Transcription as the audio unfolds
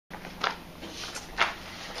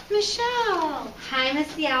Michelle! Hi,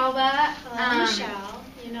 Miss Alba. Hello, Michelle.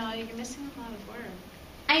 You know, you're missing a lot of work.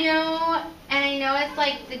 I know, and I know it's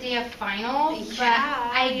like the day of finals,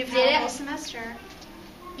 but you've had a whole semester.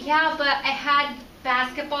 Yeah, but I had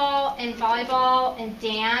basketball and volleyball and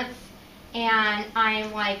dance, and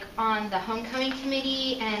I'm like on the homecoming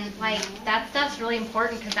committee, and like that stuff's really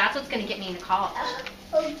important because that's what's going to get me into college.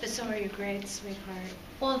 But so are your grades, sweetheart.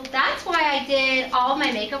 Well, that's why I did all of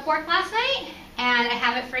my makeup work last night, and I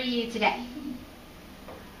have it for you today.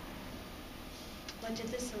 What did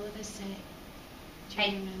the syllabus say?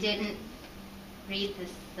 I didn't read the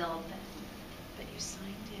syllabus. But you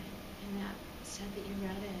signed it, and that said that you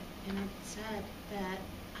read it, and it said that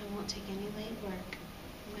I won't take any late work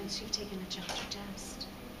once you've taken a chapter test.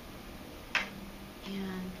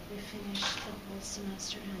 And we finished the whole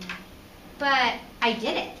semester, honey. But I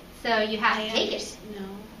did it, so you have to take it. No,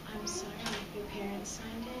 I'm sorry. Your parents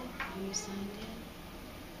signed it, you signed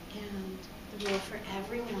it, and the rule for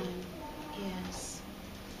everyone is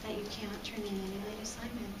that you can't turn in any late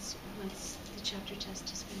assignments once the chapter test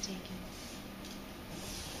has been taken.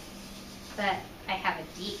 But I have a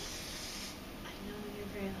D. I know, you're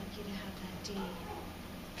very lucky to have that D.